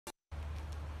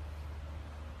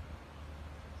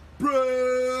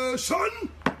Pressure.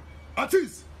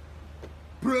 Artist.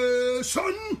 Pressure.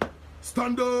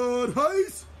 Standard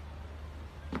highs.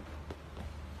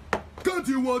 Can't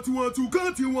you want to,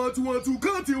 can't you want to,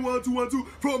 can't you want to,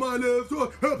 from my left to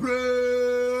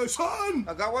oppression.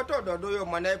 I got what I do your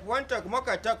man. One talk, mock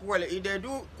attack well, they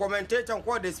do commentate on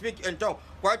what they speak in tongue.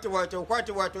 What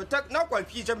to talk, not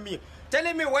confusion me.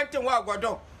 Telling me what to what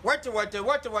go what,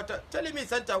 telling me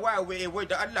center why we with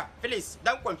the Allah. Please,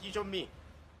 don't confusion me.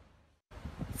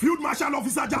 Field Marshal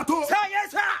Officer Jato. Sir,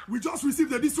 yes, sir. We just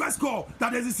received a distress call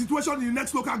that there's a situation in the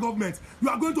next local government. You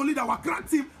are going to lead our crack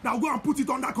team that will go and put it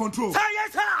under control. Sir,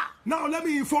 yes, sir. Now let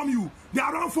me inform you, there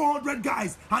are around 400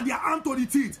 guys and they are armed to the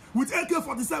teeth with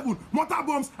AK-47, mortar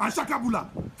bombs and shakabula.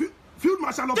 Field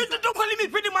Marshal Officer. Don't call me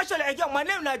Field Marshal again. My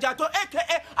name is Jato,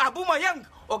 aka Abuma Young.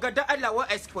 Ogada Allah will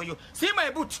ask for you. See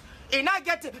my boot. And I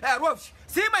get ropes.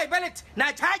 See my belt,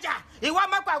 na charger. You want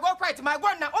my go fight my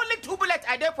gun now. Only 2 bullets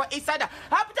are there for each other.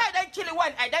 After I don't kill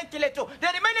one, I don't kill it two. The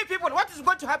remaining people, what is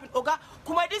going to happen, Oga?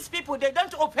 Kuma, these people, they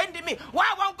don't offend me.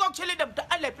 Why won't go killing them?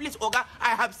 Allah, please, Oga. I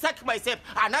have sacked myself.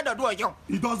 Another door, young.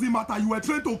 It doesn't matter. You were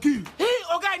trained to kill. Hey,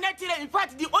 Oga, not in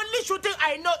fact, the only shooting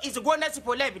I know is Gunners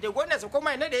for life. The Gunners come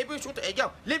and they will shoot again.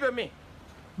 Leave me.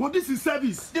 But this is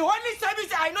service. The only service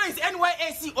I know is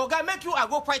NYAC. Oga, make you I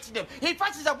go fight them. He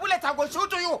fights a bullet, I go shoot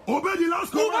to you. Obey the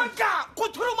last command.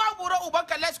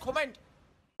 Ubanka, let's comment.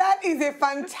 That is a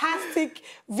fantastic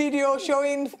video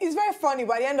showing, it's very funny,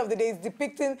 but at the end of the day, it's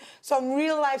depicting some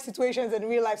real-life situations and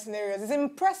real-life scenarios. It's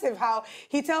impressive how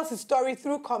he tells his story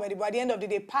through comedy, but at the end of the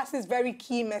day, passes very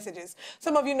key messages.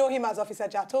 Some of you know him as Officer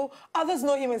Jato, others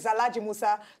know him as Alhaji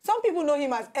Musa, some people know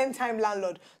him as End-Time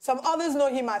Landlord, some others know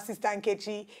him as Sister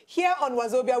Nkechi. Here on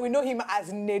Wazobia, we know him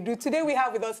as NEDU. Today, we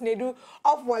have with us NEDU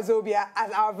of Wazobia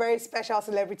as our very special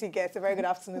celebrity guest. A very good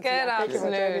afternoon. Good afternoon. Thank you for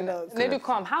joining us. NEDU,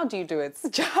 come, how do you do it?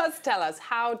 Just tell us,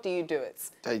 how do you do it?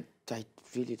 I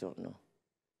really don't know.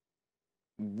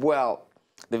 Well,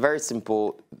 the very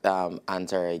simple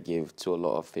answer I give to a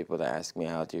lot of people that ask me,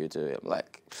 how do you do it? I'm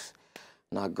like,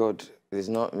 not good. It's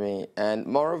not me. And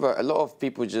moreover, a lot of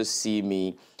people just see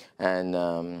me, and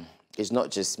it's not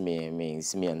just me. I mean,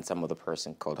 it's me and some other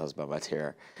person called husband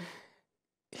material.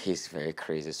 He's very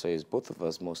crazy. So it's both of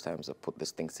us most times that put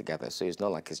these things together. So it's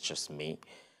not like it's just me.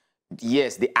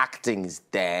 Yes, the acting is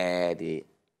there, the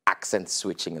accent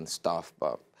switching and stuff,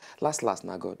 but last,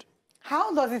 not good.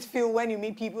 How does it feel when you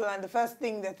meet people and the first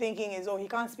thing they're thinking is, oh, he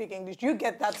can't speak English? Do you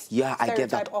get that stereotype I get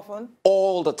that often?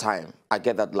 All the time. I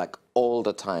get that like all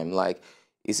the time. Like,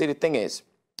 you see, the thing is,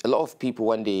 a lot of people,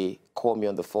 when they call me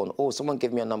on the phone, oh, someone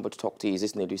gave me a number to talk to you. Is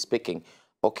this NEDU speaking?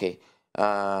 Okay.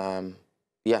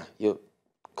 Yeah, you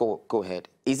go ahead.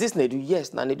 Is this NEDU?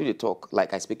 Yes, now NEDU they talk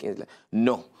like I speak English.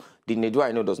 No, the NEDU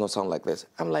I know does not sound like this.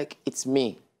 I'm like, it's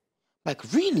me.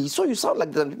 Like, really? So you sound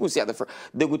like that? And people say at the first,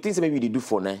 they would think maybe they do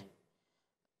phone, eh?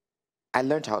 I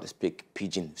learned how to speak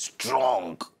Pidgin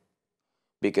strong.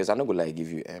 Because I'm not going to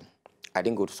give you, I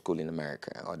didn't go to school in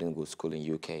America. I didn't go to school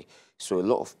in UK. So a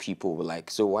lot of people were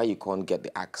like, so why you can't get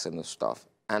the accent and stuff?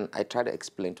 And I try to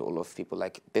explain to a lot of people,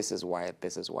 like, this is why,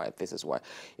 this is why, this is why.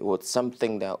 It was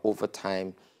something that over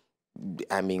time,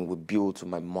 I mean, we built to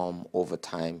my mom over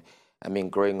time. I mean,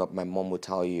 growing up, my mom would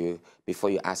tell you,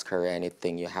 before you ask her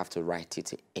anything, you have to write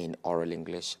it in oral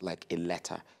English, like a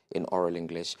letter in oral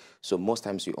English. So most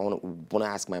times you want to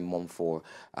ask my mom for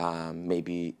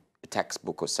maybe a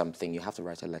textbook or something, you have to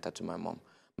write a letter to my mom.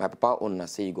 My papa owner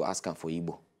say you go ask him for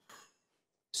Igbo.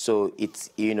 So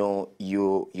it's, you know,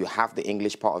 you have the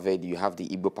English part of it, you have the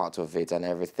Igbo part of it and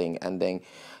everything. And then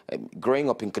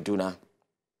growing up in Kaduna,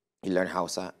 you learn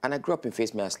Hausa. And I grew up in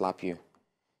Face Me, I Slap You,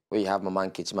 where you have Mama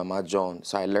Nkechi, Mama John.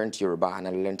 So I learned Yoruba and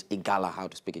I learned Igala, how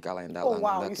to speak Igala in that language.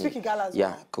 Oh, wow. You speak Igala as well?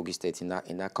 Yeah, Kogi State, in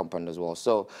that compound as well.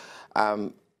 So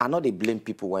I know they blame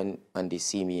people when they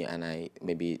see me and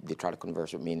maybe they try to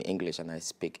converse with me in English and I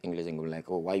speak English and go like,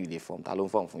 oh, why are you there from? I don't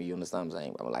from you, understand what I'm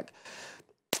saying? I'm like,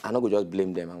 I'm not going to just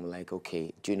blame them. I'm like,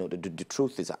 okay, do you know, the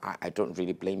truth is I don't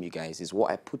really blame you guys. It's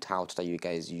what I put out that you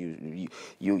guys, you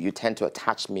tend to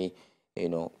attach me, you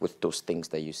know, with those things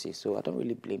that you see. So I don't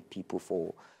really blame people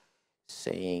for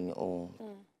saying, oh,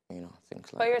 you know, things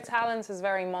like that. But your talent is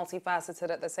very multifaceted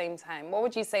at the same time. What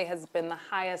would you say has been the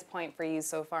highest point for you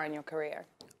so far in your career?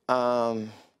 Highest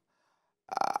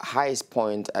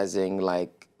point as in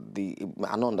like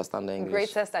I don't understand the English.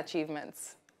 Greatest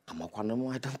achievements. I don't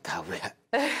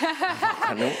I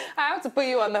have to put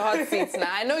you on the hot seats now.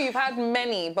 I know you've had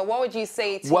many, but what would you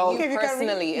say to you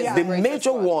personally? Is the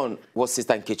major one was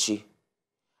Sister Nkechi.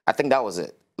 I think that was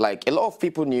it. Like, a lot of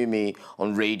people knew me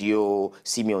on radio,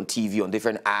 see me on TV, on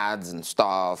different ads and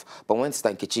stuff. But when Sister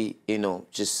Nkechi, you know,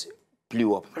 just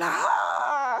blew up,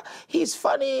 he's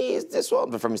funny, he's this one.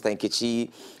 But from Mr.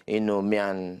 Nkechi, you know, me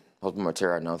and husband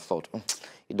material now thought,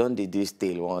 you don't do this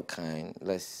still one kind.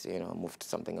 Let's, you know, move to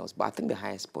something else. But I think the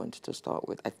highest point to start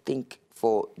with, I think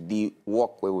for the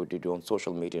work where we do on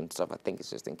social media and stuff, I think it's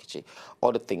just Nkechi.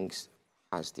 All the things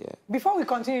has there. Before we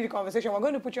continue the conversation, we're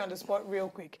going to put you on the spot real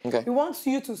quick. Okay. We want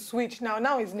you to switch.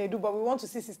 Now it's NEDU, but we want to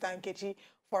see Sister Nkechi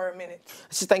for a minute.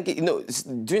 Sister Nkechi, you know,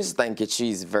 doing Sister Nkechi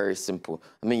is very simple.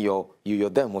 I mean, you're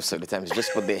there most of the time. You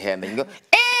just put their hair and then you go,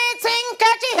 it's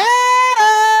Nkechi hair,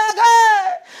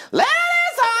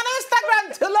 ladies on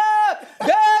Instagram to love,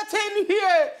 get in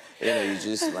here. You know, you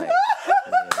just like,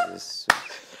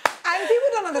 And people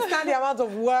don't understand the amount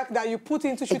of work that you put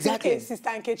into shooting a Sister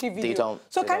Nkechi video. They don't.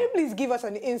 So can you please give us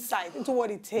an insight into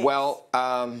what it takes? Well,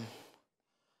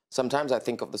 sometimes I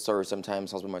think of the story,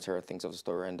 sometimes husband material thinks of the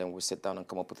story, and then we sit down and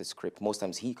come up with a script. Most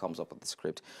times he comes up with the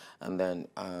script, and then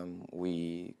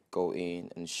we go in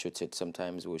and shoot it.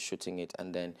 Sometimes we're shooting it,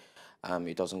 and then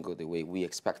it doesn't go the way we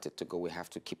expect it to go. We have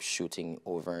to keep shooting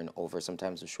over and over.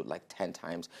 Sometimes we shoot like 10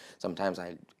 times. Sometimes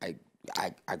I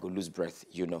go lose breath,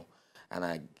 you know. And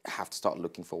I have to start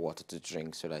looking for water to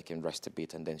drink so that I can rest a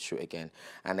bit and then shoot again.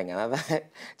 And then another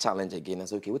challenge again. I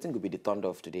say, okay, what thing could be the thunder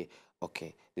of today?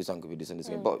 Okay, this one could be this and this.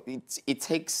 But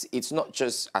it's not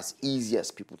just as easy as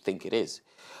people think it is.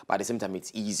 But at the same time,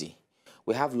 it's easy.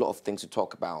 We have a lot of things to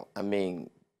talk about. I mean,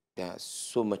 there's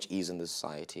so much ease in the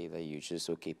society that you just,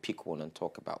 okay, pick one and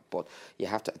talk about. But you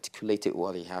have to articulate it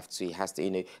well. It has to, you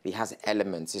know, it has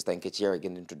elements. Sister Nkechi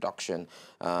again, introduction.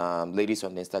 Ladies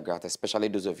on Instagram, especially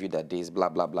those of you that days, blah,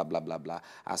 blah, blah, blah, blah, blah,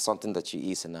 as something that you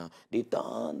eat and now they've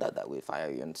done that way, fire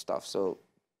you and stuff. So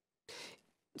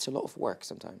it's a lot of work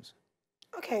sometimes.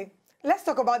 Okay. Let's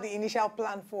talk about the initial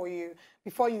plan for you.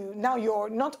 Now you're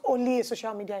not only a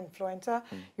social media influencer,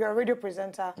 you're a radio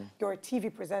presenter, you're a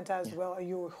TV presenter as well,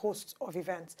 you're a host of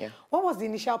events. What was the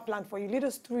initial plan for you? Lead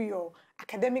us through your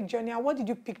academic journey, and what did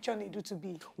you picture NEDU to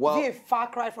be? Well, is he a far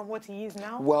cry from what he is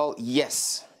now? Well,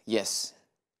 yes,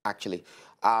 actually.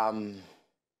 I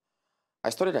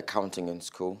studied accounting in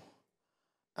school.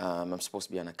 I'm supposed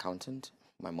to be an accountant.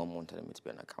 My mom wanted me to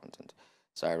be an accountant.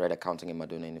 So I read accounting in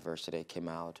Madonna University, came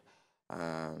out,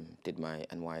 did my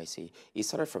NYC. It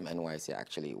started from NYC,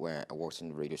 actually, where I worked in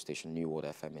the radio station, New World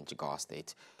FM in Jigawa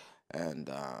State. And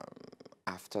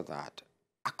after that,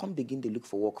 I can't begin to look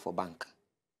for work for bank.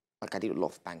 Like, I did a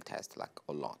lot of bank tests, like,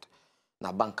 a lot.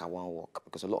 Now, bank, I won't work,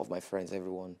 because a lot of my friends,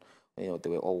 everyone, you know, they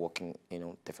were all working, you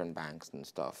know, different banks and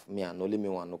stuff. Me, and only me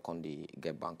one, no con the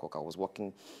get bank work. I was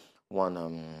working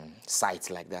one site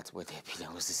like that, where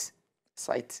there was this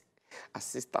site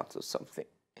assistant or something.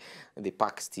 They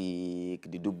pack stick,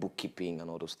 they do bookkeeping and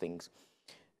all those things.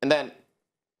 And then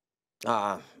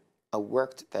I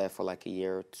worked there for like a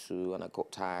year or two, and I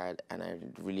got tired, and I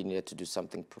really needed to do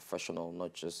something professional,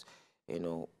 not just, you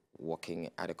know, working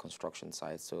at a construction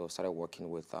site. So I started working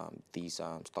with these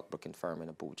stockbroking firm in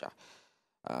Abuja.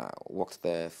 Worked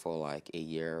there for like a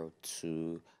year or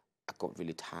two. I got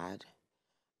really tired.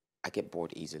 I get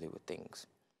bored easily with things.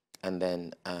 And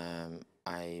then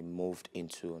I moved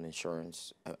into an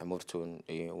insurance. I moved to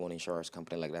one insurance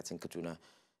company like that in Kaduna.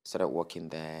 Started working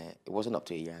there. It wasn't up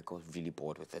to a year. I got really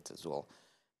bored with it as well.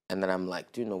 And then I'm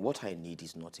like, do you know, what I need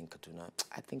is not in Kaduna.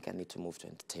 I think I need to move to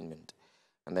entertainment.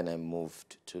 And then I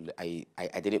moved to, I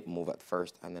didn't move at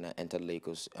first, and then I entered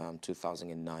Lagos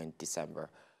 2009, December.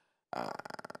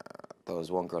 There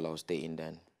was one girl I was dating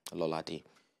then, Loladi.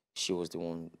 She was the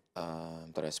one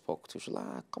that I spoke to. She was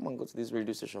like, come on, go to this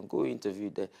radio station, go interview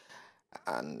there.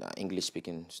 And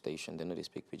English-speaking station, they know they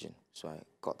speak Pidgin. So I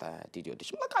got that, I did the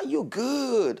audition. I'm like, are you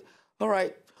good? All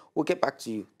right, we'll get back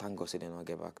to you. Thank God, they did not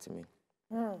get back to me.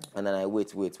 And then I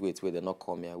wait, they not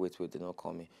call me. I wait, they not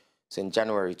call me. So in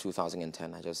January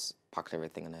 2010, I just packed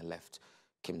everything and I left,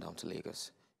 came down to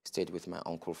Lagos, stayed with my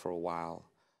uncle for a while.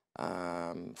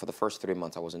 For the first 3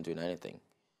 months, I wasn't doing anything.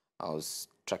 I was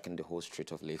trekking the whole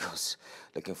street of Lagos,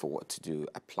 looking for what to do,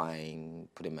 applying,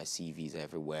 putting my CVs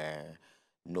everywhere.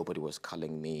 Nobody was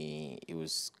calling me. It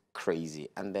was crazy.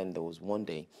 And then there was one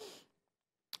day,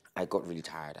 I got really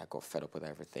tired. I got fed up with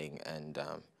everything. And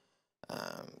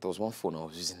there was one phone I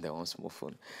was using there, one small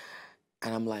phone.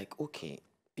 And I'm like, okay,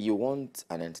 you want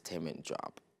an entertainment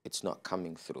job. It's not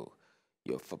coming through.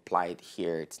 You've applied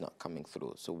here. It's not coming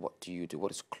through. So what do you do?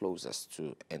 What is closest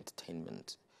to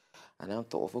entertainment? And I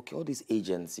thought of, okay, all these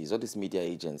agencies, all these media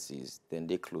agencies, then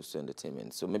they're close to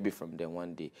entertainment. So maybe from then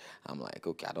one day, I'm like,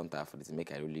 okay, I don't have for this,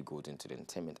 make I really go into the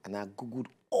entertainment. And I Googled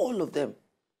all of them.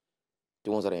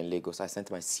 The ones that are in Lagos, I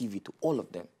sent my CV to all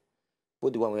of them.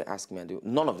 Both the one who asked me, and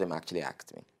none of them actually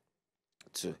asked me.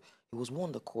 So it was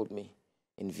one that called me.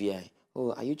 in VI.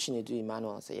 Oh, are you NEDU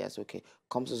Emmanuel? I said, yes, okay.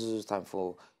 Come to this time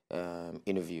for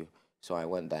interview. So I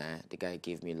went there. The guy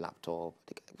gave me a laptop.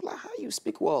 The guy was like, how you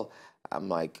speak well? I'm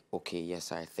like, okay,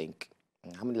 yes, I think.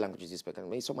 How many languages do you speak?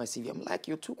 And he saw my CV. I'm like,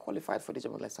 you're too qualified for this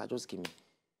job. I'm like, sir, I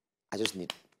just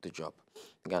need the job.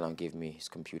 The guy now gave me his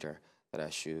computer that I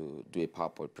should do a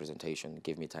PowerPoint presentation.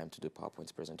 Gave me time to do a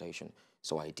PowerPoint presentation.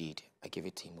 So I did. I gave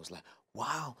it to him. He was like,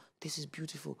 wow, this is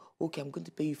beautiful. Okay, I'm going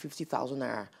to pay you 50,000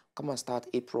 naira. Come and start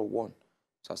April 1.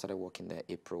 So I started working there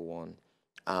April 1.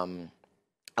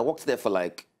 I worked there for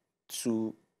like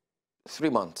 3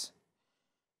 months.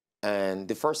 And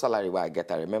the first salary where I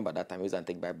get, I remember that time it was I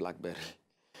take by BlackBerry.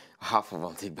 Half of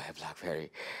them take by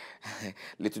BlackBerry.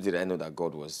 Little did I know that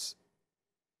God was,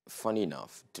 funny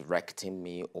enough, directing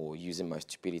me or using my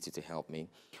stupidity to help me.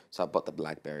 So I bought the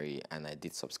BlackBerry and I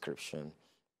did subscription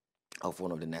of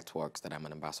one of the networks that I'm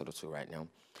an ambassador to right now.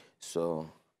 So,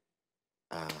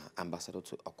 ambassador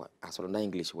to I sort of know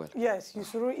English well. Yes, you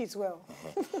sure eat well.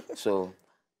 So,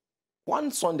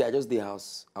 one Sunday I just did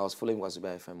house. I was following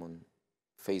Wazobia FM on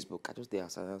Facebook. I just did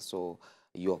house and I saw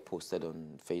you posted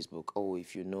on Facebook. Oh,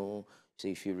 if you know,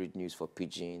 say if you read news for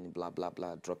Pidgin, blah blah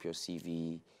blah, drop your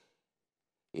CV,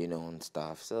 you know, and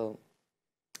stuff. So,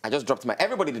 I just dropped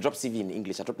everybody they dropped CV in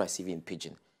English. I dropped my CV in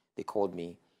Pidgin. They called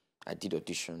me. I did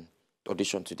audition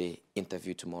today,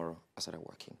 interview tomorrow. I started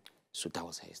working. So that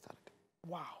was how it started.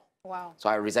 Wow. Wow. So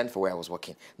I resigned for where I was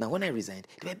working. Now, when I resigned,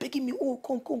 they were begging me, oh,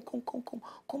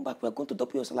 come back. We're going to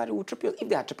double your salary. We'll triple your... If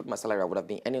they had tripled my salary, I would have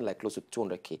been earning like close to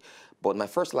 200K. But my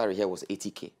first salary here was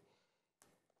 80K.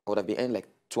 I would have been earning like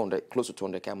close to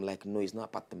 200K. I'm like, no, it's not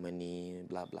about the money,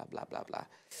 blah, blah, blah, blah, blah.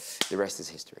 The rest is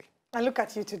history. And look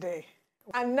at you today.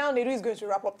 And now NEDU is going to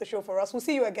wrap up the show for us. We'll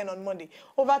see you again on Monday.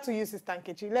 Over to you, Sister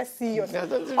Nkechi. Let's see your...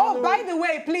 Oh, by the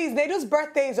way, please, NEDU's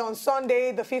birthday is on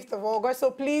Sunday, the 5th of August.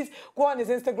 So please go on his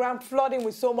Instagram, flood him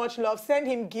with so much love. Send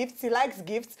him gifts. He likes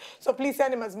gifts. So please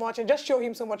send him as much and just show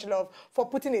him so much love for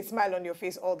putting a smile on your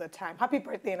face all the time. Happy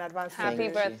birthday in advance. Happy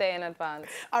birthday in advance.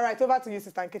 All right, over to you,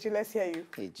 Sister Nkechi. Let's hear you.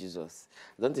 Hey, Jesus.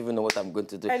 I don't even know what I'm going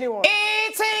to do. Anyone.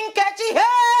 It's Nkechi.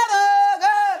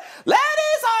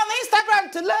 Ladies on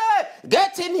Instagram to learn.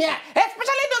 Get in here.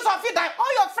 Especially those of you that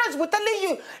all your friends will telling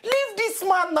you, leave this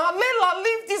man now. Leila,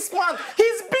 leave this man.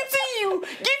 He's beating you,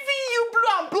 giving you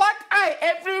blue and black eye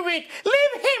every week.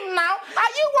 Leave him now.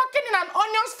 Are you working in an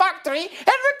onions factory?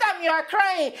 Every time you are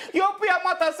crying, you open your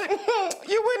mouth and say,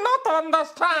 you will not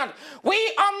understand. We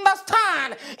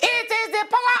understand. It is the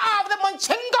power of the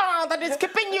Munchinga that is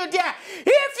keeping you there.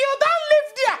 If you don't live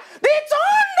there, the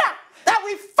thunder that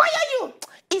will fire you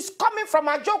is coming from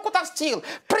a Jokuta steel,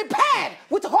 prepared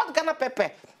with hot Ghana pepper.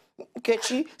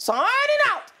 Nkechi, signing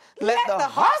out. Let the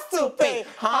hustle pay.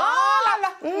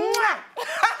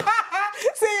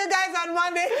 See you guys on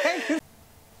Monday. Thank you.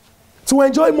 To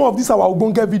enjoy more of these our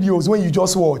Ogbonge videos when you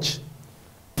just watch,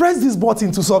 press this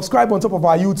button to subscribe on top of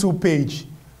our YouTube page.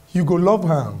 You go love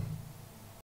her.